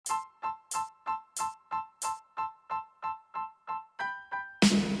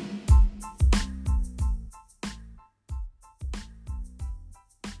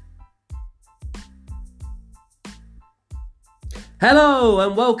Hello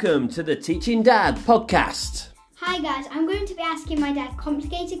and welcome to the Teaching Dad podcast. Hi guys, I'm going to be asking my dad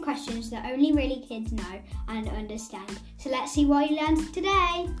complicated questions that only really kids know and understand. So let's see what he learns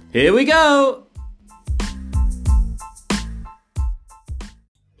today. Here we go.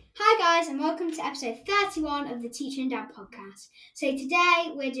 Hi guys and welcome to episode 31 of the Teaching Dad podcast. So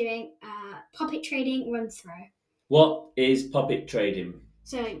today we're doing a Pop It Trading run through. What is Pop It Trading?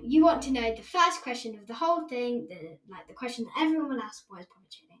 So you want to know the first question of the whole thing, the question that everyone will ask, what is Pop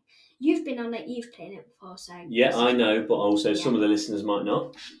It Trading? You've been on it, you've played it before, so... Yeah, I know, but also some of the listeners might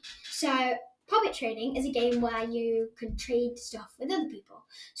not. So, Pop It Trading is a game where you can trade stuff with other people.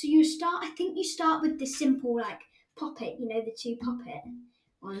 So you start with the simple, Pop It, the two Pop It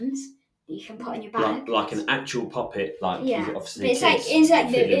ones that you can put in your bag. Like an actual Pop It, obviously but it's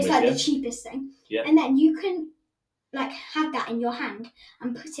like the cheapest thing. Yeah. And then you can, have that in your hand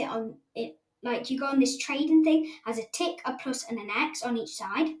and put it on it. You go on this trading thing, has a tick, a plus, and an X on each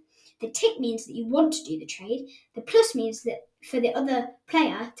side. The tick means that you want to do the trade. The plus means that for the other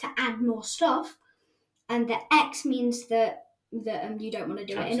player to add more stuff. And the X means that you don't want to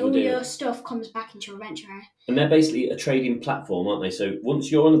do it. And all your stuff comes back into your inventory. And they're basically a trading platform, aren't they? So once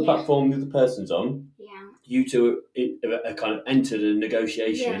you're on the platform the other person's on, you two are kind of entered a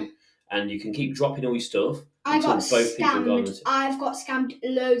negotiation and you can keep dropping all your stuff. I've got scammed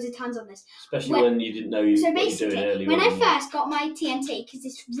loads of times on this. Especially when you didn't know what you were doing earlier. When I first got my TNT, because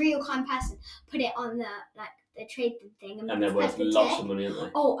this real kind person put it on the trade thing. And they're worth lots of money, aren't they?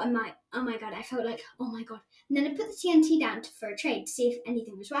 Oh my god, I felt like, oh my god. And then I put the TNT down for a trade to see if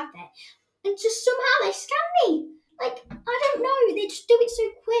anything was worth it. And just somehow they scammed me. I don't know, they just do it so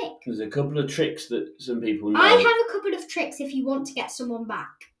quick. There's a couple of tricks that some people know. I have a couple of tricks if you want to get someone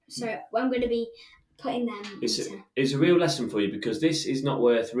back. So I'm going to be putting them It's a real lesson for you, because this is not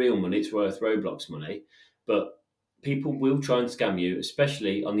worth real money, it's worth Roblox money. But people will try and scam you,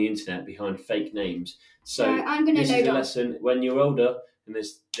 especially on the internet behind fake names. So I'm going to this is a lesson when you're older, and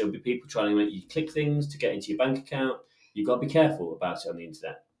there'll be people trying to make you click things to get into your bank account. You've got to be careful about it on the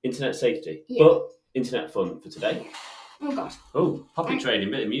internet. Internet safety, but internet fun for today. Oh God. Oh, Pop It Trading,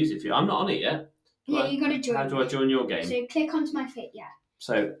 bit of music for you. I'm not on it yet. You got to join. How do I join your game? So click onto my feet,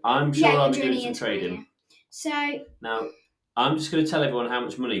 So I'm sure I'll be doing some trading. Yeah. So now I'm just going to tell everyone how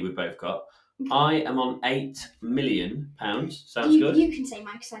much money we've both got. I am on £8 million. Sounds good. You can say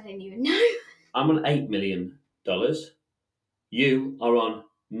mine because I don't even know. I'm on $8 million. You are on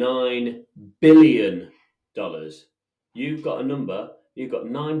 $9 billion. You've got a number. You've got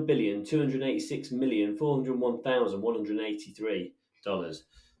 $9,286,401,183.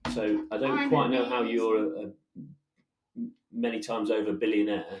 So I don't quite know how you're a many times over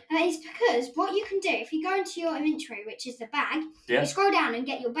billionaire. It's because what you can do, if you go into your inventory, which is the bag, you scroll down and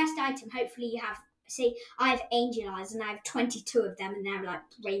get your best item. Hopefully you have, I have angel eyes and I have 22 of them and they're like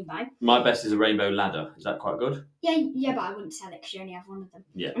rainbow. My best is a rainbow ladder. Is that quite good? Yeah, but I wouldn't sell it because you only have one of them.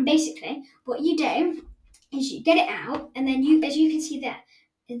 Yeah. And basically what you do is you get it out and then as you can see there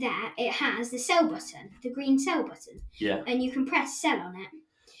it has the sell button, the green sell button. Yeah. And you can press sell on it.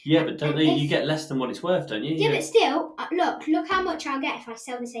 Yeah, but you get less than what it's worth, don't you? Yeah, but still, look how much I'll get if I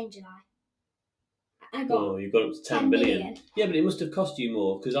sell this angel eye. You've got up to 10 billion. Yeah, but it must have cost you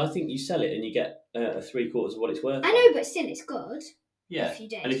more, because I think you sell it and you get 3/4 of what it's worth. I know, but still, it's good. Yeah, if you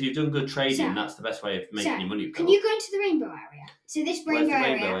did. And if you've done good trading, that's the best way of making your money. Can you go into the rainbow area? So this rainbow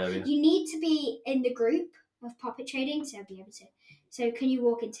area, you need to be in the group of Pop It Trading to be able to. So can you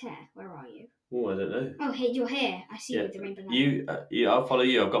walk into here? Where are you? Oh, I don't know. Oh, hey, you're here. I see you with the rainbow ladder. I'll follow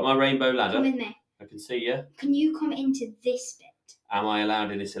you. I've got my rainbow ladder. Come with me. I can see you. Can you come into this bit? Am I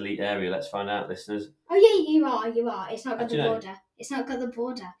allowed in this elite area? Let's find out, listeners. Oh, yeah, you are. It's not got the border. It's not got the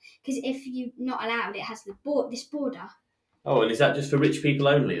border. Because if you're not allowed, it has this border. Oh, and is that just for rich people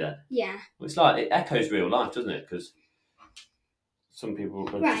only then? Yeah. Well, it's like, it echoes real life, doesn't it? Because some people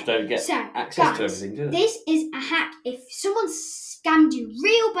just don't get access to everything, do they? This is a hack. If someone scammed you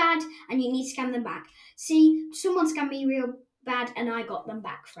real bad and you need to scam them back. See, someone scammed me real bad and I got them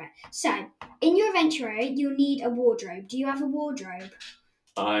back for it. So, in your inventory, you'll need a wardrobe. Do you have a wardrobe?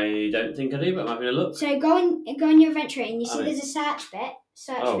 I don't think I do, but I'm having a look. So go in your inventory and you see there's a search bit.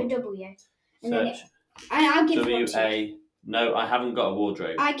 Search for W. And search. I'll give one to you. No, I haven't got a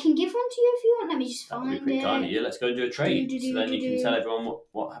wardrobe. I can give one to you if you want. Let me just find it. That'd be pretty kind of you. Let's go and do a trade. So then you can tell everyone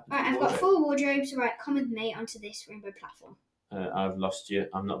what happened. Right, I've got 4 wardrobes. Right, come with me onto this rainbow platform. I've lost you.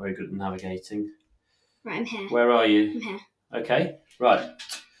 I'm not very good at navigating. Right, I'm here. Where are you? I'm here. Okay, right.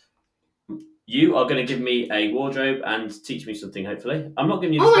 You are going to give me a wardrobe and teach me something, hopefully. I'm not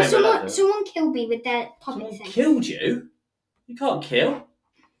giving you this rainbow ladder. Someone killed me with their poppet thing. Killed you? You can't kill.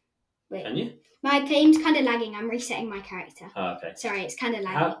 Wait. Can you? My game's kind of lagging. I'm resetting my character. Oh, okay. Sorry, it's kind of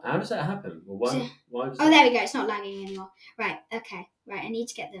lagging. How does that happen? Well, why does Oh, there we go. It's not lagging anymore. Right. Okay. Right. I need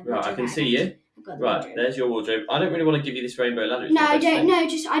to get the Right, I can out see again. you. I've got the Right, wardrobe. there's your wardrobe. I don't really want to give you this rainbow ladder. It's No, my I best don't. friend. No,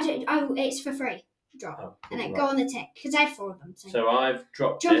 just I don't. Oh, it's for free. Drop. Oh, cool, And then right. go on the tick because I have 4 of them. So I've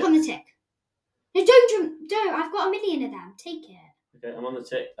dropped jump it. on the tick. No, don't jump. Don't. I've got 1,000,000 of them. Take it. Okay, I'm on the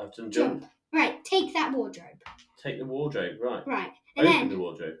tick. I've done jump. Right. Take that wardrobe. Take the wardrobe. Right. Right. And Open then the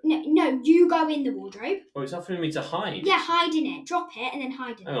wardrobe. no, you go in the wardrobe. Oh, it's offering me to hide. Yeah, hide in it. Drop it and then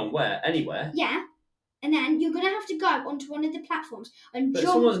hide in it. Hang on, where? Anywhere? Yeah. And then you're gonna have to go onto one of the platforms and But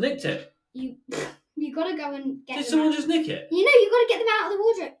jump. someone's nicked it. You gotta go and get. Did them someone out. just nick it? You know, you gotta get them out of the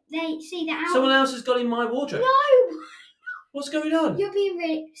wardrobe. They're out. Someone else has got in my wardrobe. No. What's going on? You're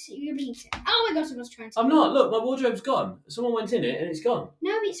being sick. Oh my god, someone's trying to. I'm not. Look, my wardrobe's gone. Someone went in it and it's gone.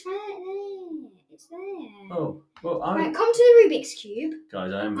 No, it's right there. It's there. Oh, well, Right, come to the Rubik's Cube.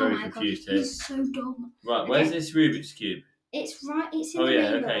 Guys, I am very my confused god, here. he's so dumb. Right, where's this Rubik's Cube? It's right. It's in Oh the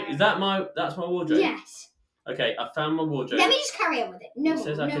yeah, rainbow okay. area. Is that's my wardrobe? Yes. Okay, I found my wardrobe. Let me just carry on with it. No It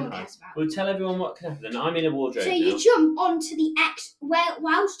says I one can cares about. We'll tell everyone what can happen. Then I'm in a wardrobe So now. you jump onto the X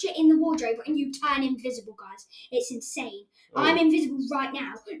whilst you're in the wardrobe and you turn invisible, guys. It's insane. Oh. I'm invisible right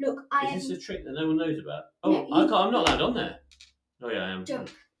now. Look, Is this a trick that no one knows about? Oh, No, I'm not allowed on there. Oh yeah, I am. Jump.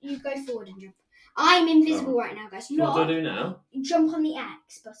 You go forward and jump. I'm invisible right now, guys. What do I do now? Jump on the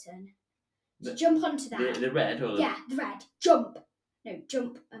X button. Jump onto that. The red or the... Yeah, the red. Jump. No,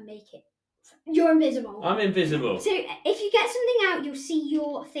 jump and make it. You're invisible. I'm invisible. So if you get something out, you'll see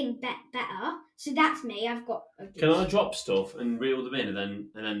your thing better. So that's me. I've got. Can I drop stuff and reel them in and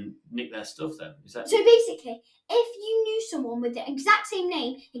then nick their stuff then? Is that? So basically, if you knew someone with the exact same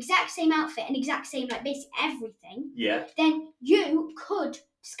name, exact same outfit, and exact same basically everything, Yeah. then you could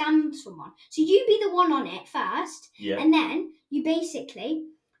scam someone. So you be the one on it first, Yeah. and then you basically.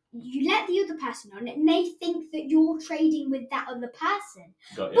 You let the other person on it and they think that you're trading with that other person.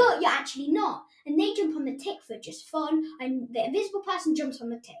 Got you. But you're actually not. And they jump on the tick for just fun and the invisible person jumps on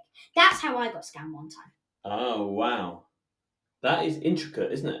the tick. That's how I got scammed one time. Oh, wow. That is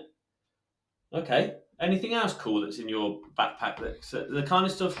intricate, isn't it? Okay. Anything else cool that's in your backpack? That's the kind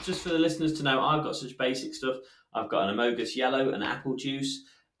of stuff, just for the listeners to know, I've got such basic stuff. I've got an Amogus Yellow, an apple juice,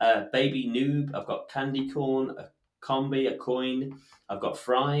 baby noob. I've got candy corn, a combi, a coin. I've got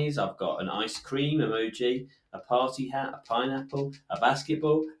fries. I've got an ice cream emoji, a party hat, a pineapple, a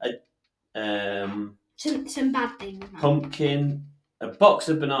basketball, Some bad things. Man. pumpkin, a box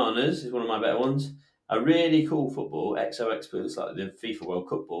of bananas is one of my better ones. A really cool football, XOX, looks like the FIFA World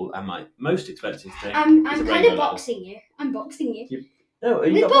Cup ball, and my most expensive thing. I'm is a kind rainbow of boxing you. I'm boxing you. Oh,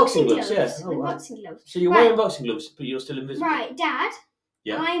 you With got boxing gloves, gloves. yeah. Oh, With wow. boxing gloves. So you're Right. wearing boxing gloves, but you're still invisible. Right, Dad.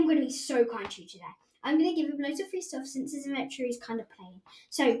 Yeah. I am going to be so kind to you today. I'm going to give him loads of free stuff since his inventory is kind of plain.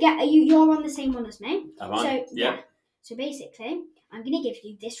 So you're on the same one as me. Am I? So Yeah. So basically, I'm going to give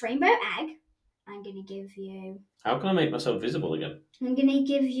you this rainbow egg. I'm going to give you. How can I make myself visible again? I'm going to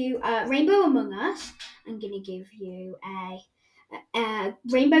give you Rainbow Among Us. I'm going to give you a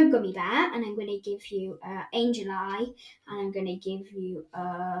Rainbow Gummy Bear. And I'm going to give you Angel Eye. And I'm going to give you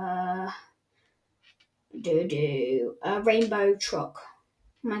a Rainbow Truck.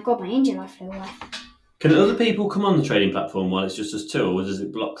 Oh my god, my Angel Eye flew away. Can other people come on the trading platform while it's just us two, or does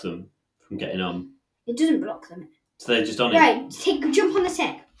it block them from getting on? It doesn't block them. So they're just on Right, jump on the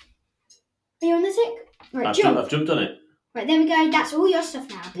tick. Are you on the tick? Right, I've jump. I've jumped on it. Right, there we go. That's all your stuff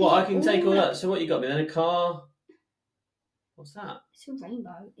now. What, I can take all that? So what you got me then? A car? What's that? It's a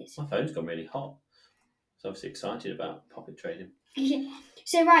rainbow. My phone's gone really hot. So obviously excited about Pop It Trading.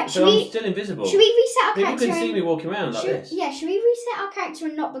 So right, So I'm still invisible. should we reset our People character? can see me walking around like this. Yeah, should we reset our character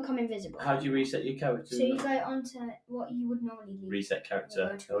and not become invisible? How do you reset your character? So you go onto what you would normally do. Reset character.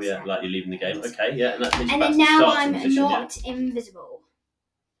 Word Oh yeah, reset. like you're leaving the game. Okay, yeah, and that takes you And back then to the now starting I'm position, not invisible.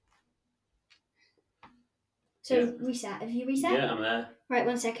 So Yeah. reset. Have you reset? Yeah, I'm there. Right, 1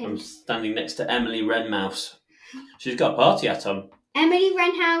 I'm second. standing next to Emily Renmouse. She's got a party hat on. Emily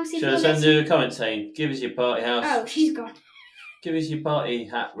Renhouse. If Should I you're send listening- her a comment saying, "Give us your party house"? Oh, she's gone. Give us your party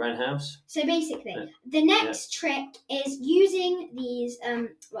hat, Renhouse. So basically, Yeah. the next trick is using these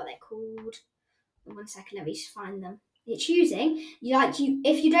what they're called. 1 second, let me just find them. It's using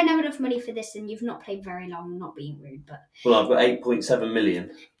if you don't have enough money for this, then you've not played very long. Not being rude, but Well, I've got 8.7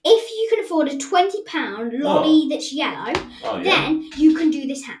 million. if you can afford a £20 lolly that's yellow, Oh yeah. then you can do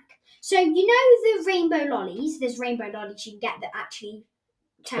this hack. So you know the rainbow lollies. There's rainbow lollies you can get that actually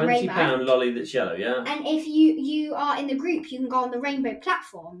turn rainbow. £20 lolly that's yellow, yeah. And if you are in the group, you can go on the rainbow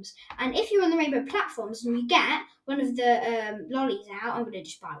platforms. And if you're on the rainbow platforms and you get one of the lollies out, I'm going to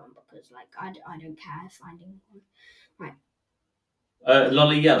just buy one because I don't care finding one. Right.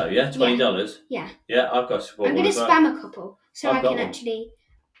 Lolly yellow, yeah, $20. Yeah. Yeah, I've got to support I'm one going to as well. spam a couple so I've I got can one. actually.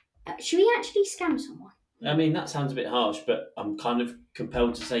 Should we actually scam someone? I mean, that sounds a bit harsh, but I'm kind of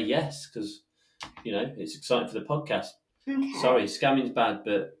compelled to say yes because it's exciting for the podcast. Okay. Sorry, scamming's bad,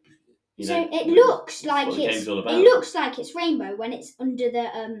 but so it looks like what the game's all about. It looks like it's rainbow when it's under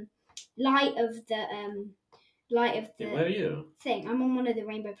the light of the Where are you? thing. I'm on one of the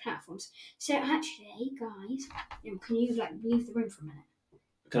rainbow platforms. So actually, guys, can you leave the room for a minute?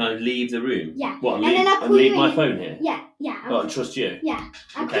 Can I leave the room? Yeah. What? And leave my phone here? Yeah. I trust you. Yeah.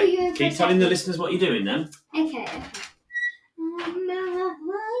 I'll Okay. call you in for Keep telling the listeners what you're doing then. Okay.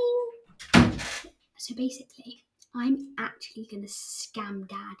 So basically, I'm actually gonna scam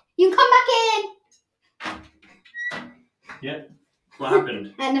Dad. You can come back in. Yeah. What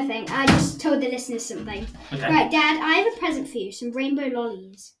happened? Nothing. I just told the listeners something. Okay. Right, Dad. I have a present for you. Some rainbow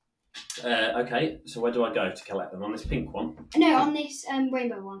lollies. Okay. So where do I go to collect them? On this pink one? No, on this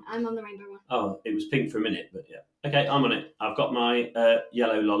rainbow one. I'm on the rainbow one. Oh, it was pink for a minute, but yeah. Okay, I'm on it. I've got my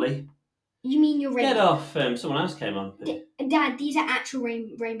yellow lolly. You mean your rainbow? Get off! Someone else came on. Dad, these are actual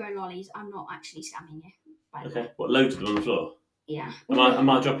rainbow lollies. I'm not actually scamming you. Okay. What? Loads of them on the floor. Yeah. Am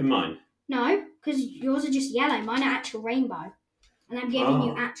I dropping mine? No, because yours are just yellow. Mine are actual rainbow. And I'm giving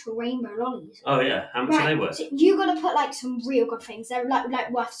you actual rainbow lollies. Oh yeah, how much are they worth? So you got to put some real good things. They're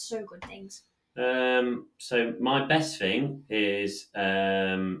like worth so good things. So my best thing is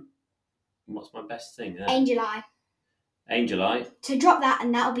what's my best thing? Angel Eye. Angel Eye. So drop that,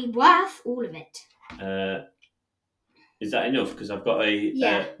 and that'll be worth all of it. Is that enough? Because I've got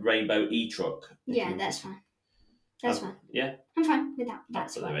a rainbow e-truck. Yeah, that's fine. That's fine. Yeah. I'm fine with that.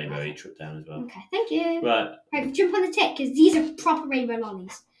 That's put the rainbow e-truck down as well. Okay, thank you. Right, jump on the tick, because these are proper rainbow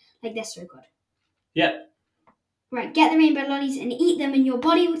lollies. They're so good. Yeah. Right, get the rainbow lollies and eat them, and your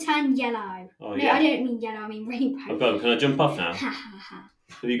body will turn yellow. Oh, no, yeah. I don't mean yellow. I mean rainbow. I've got them. Can I jump off now? Ha ha ha.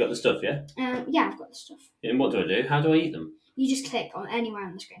 Have you got the stuff? Yeah. Yeah, I've got the stuff. And what do I do? How do I eat them? You just click on anywhere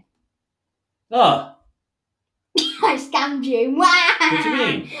on the screen. Oh. I scammed you. What do you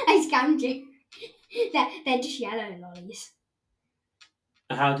mean? I scammed you. They're just yellow lollies.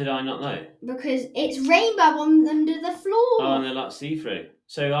 How did I not know? Because it's rainbow under the floor. Oh, and they're like see-through.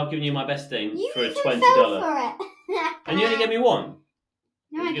 So I've given you my best thing for a $20. For it. And you only gave me one?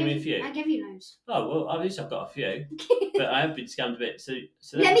 No, I gave me a few. I gave you loads. Oh, well, at least I've got a few. But I have been scammed a bit. So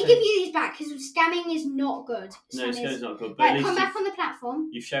let me give you these back, because scamming is not good. No, scamming's not good. But right, come back on the platform.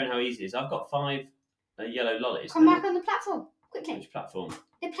 You've shown how easy it is. I've got 5 yellow lollies. Come back on the platform, quickly. Which platform?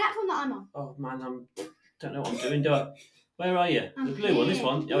 The platform that I'm on. Oh, man, I don't know what I'm doing, do I? Where are you? The blue one, this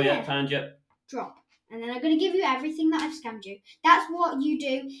one? Oh, yeah, found you. Drop. And then I'm going to give you everything that I've scammed you. That's what you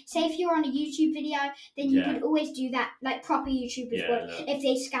do. Say if you're on a YouTube video, then you could always do that, like proper YouTubers would, if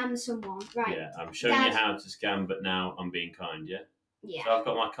they scam someone. Right. Yeah, I'm showing you how to scam, but now I'm being kind, yeah? Yeah. So I've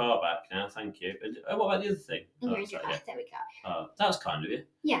got my car back now, thank you. What about the other thing? There we go. Oh, that's kind of you.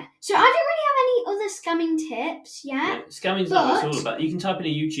 Yeah. So I don't really have any other scamming tips, yeah? Scamming's not what it's all about. You can type in a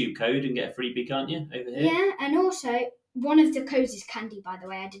YouTube code and get a freebie, can't you, over here? Yeah, and also, one of the codes is Candy, by the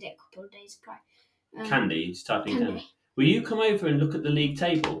way. I did it a couple of days ago. Candy, just typing in Candy. Will you come over and look at the league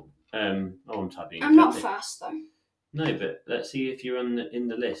table? I'm typing in I'm not first, though. No, but let's see if you're in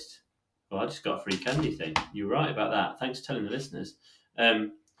the list. Oh, I just got a free candy thing. You're right about that. Thanks for telling the listeners.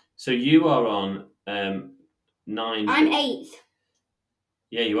 So you are on 9. I'm 8th.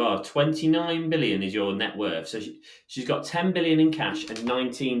 Yeah, you are. 29 billion is your net worth. So she's got 10 billion in cash and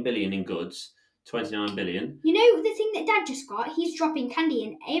 19 billion in goods. 29 billion. You know the thing that Dad just got? He's dropping candy,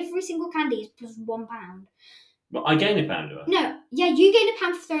 and every single candy is plus £1. Well, I gain a pound, do I? No, yeah, you gain a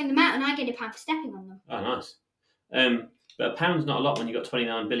pound for throwing them out, and I gain a pound for stepping on them. Oh, nice. But a pound's not a lot when you've got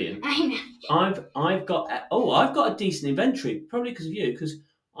 29 billion. I know. I've got a decent inventory, probably because of you, because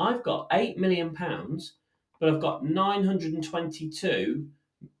I've got £8 million, but I've got 922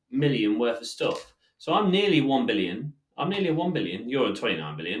 million worth of stuff. So I'm nearly 1 billion. I'm nearly at 1 billion. You're on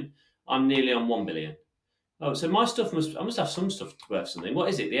 29 billion. I'm nearly on 1 billion. Oh, so my stuff I must have some stuff worth something. What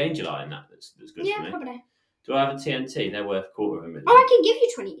is it? The Angel Eye and that's good for me. Yeah, probably. Do I have a TNT? They're worth $250,000. Oh, I can give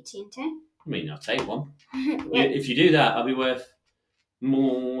you 20 TNT. I mean, I'll take one. If you do that, I'll be worth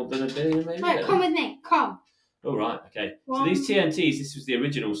more than $1 billion, maybe. Right, come with me. Come. Oh, right, okay. So these TNTs, this was the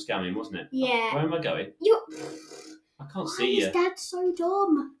original scamming, wasn't it? Yeah. Where am I going? I can't see you. Why is Dad so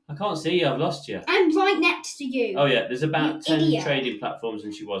dumb? I can't see you. I've lost you. I'm right next to you. Oh, yeah. There's about 10 trading platforms,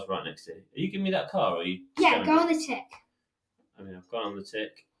 and she was right next to you. Are you giving me that car, or are you... Yeah, go on the tick. I mean, I've gone on the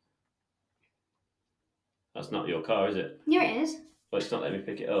tick. That's not your car, is it? Yeah, it is. But it's not letting me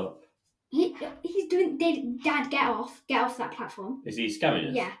pick it up. He's doing... Dad, get off. Get off that platform. Is he scamming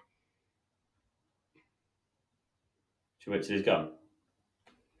us? Yeah. Should we wait till he's gone?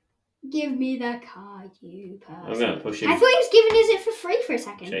 Give me the car, you person. I'm going to push him. I thought he was giving us it for free for a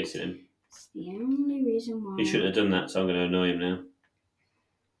second. Chasing him. It's the only reason why. He shouldn't have done that, so I'm going to annoy him now.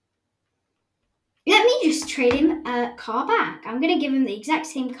 Let me just trade him a car back. I'm going to give him the exact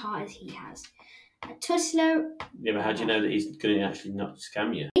same car as he has. A Tesla. Yeah, but how do you know that he's going to actually not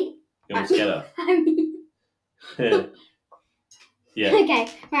scam you? You want to get up? I mean... Yeah. Okay,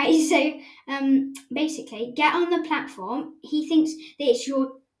 right, so basically, get on the platform. He thinks that it's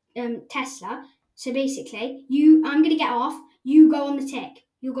your Tesla. So basically, I'm going to get off. You go on the tick.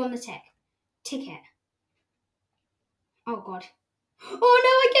 You go on the tick. Ticket. Oh, God. Oh, no,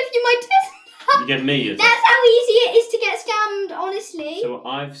 I give you my Tesla. You give me your That's how easy it is to get scammed, honestly. So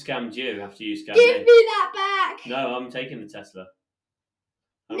I've scammed you after you scammed Give me. me that back. No, I'm taking the Tesla.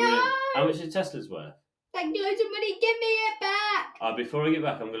 No. How much is Tesla's worth? Like loads of money. Give me it back. Before I get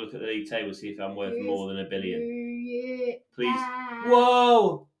back, I'm going to look at the league table, see if I'm worth more than $1 billion. Please. Back.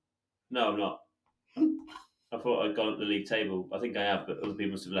 Whoa! No, I'm not. I thought I'd gone up the league table. I think I have, but other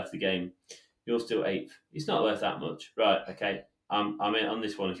people must have left the game. You're still 8th. It's not worth that much. Right, okay. I'm in on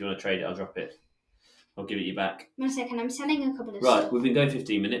this one. If you want to trade it, I'll drop it. I'll give it you back. 1 second, I'm selling a couple of Right, stuff. we've been going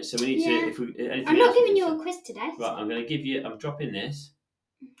 15 minutes, so we need to... I'm not giving you a quiz today. Right, I'm going to give you... I'm dropping this.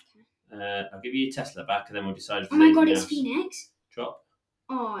 Okay. I'll give you your Tesla back, and then we'll decide... Oh my God, it's Phoenix. Drop.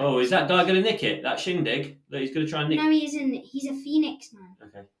 Oh, is that guy going to nick it? That shindig? That he's going to try and nick... No, he isn't. He's a Phoenix man.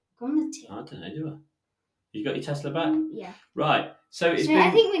 Okay. Go on the tip. I don't know, do I? You got your Tesla back? Yeah. Right. So it's been... I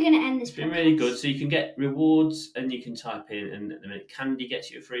think we're going to end this. It's been really good. So you can get rewards, and you can type in, and at the minute Candy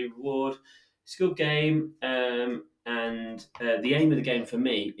gets you a free reward. It's a good game, and the aim of the game for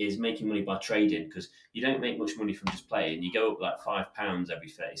me is making money by trading, because you don't make much money from just playing. You go up like £5 every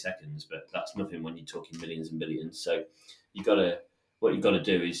 30 seconds, but that's nothing when you're talking millions and billions. So what you've got to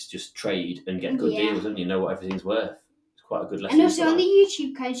do is just trade and get good deals, and you know what everything's worth. It's quite a good lesson. And also on the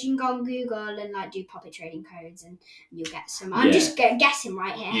YouTube codes, you can go on Google and like do Pop It Trading codes, and you'll get some. I'm just guessing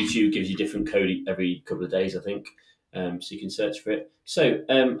right here. YouTube gives you different code every couple of days, I think, so you can search for it. So,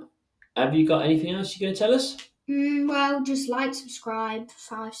 have you got anything else you're going to tell us? Well, just like, subscribe,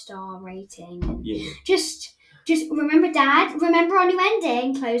 5-star rating, and Yeah. just remember, Dad. Remember on your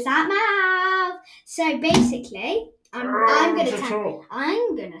ending, close that mouth. So basically, I'm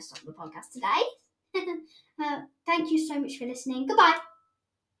gonna stop the podcast today. Thank you so much for listening. Goodbye.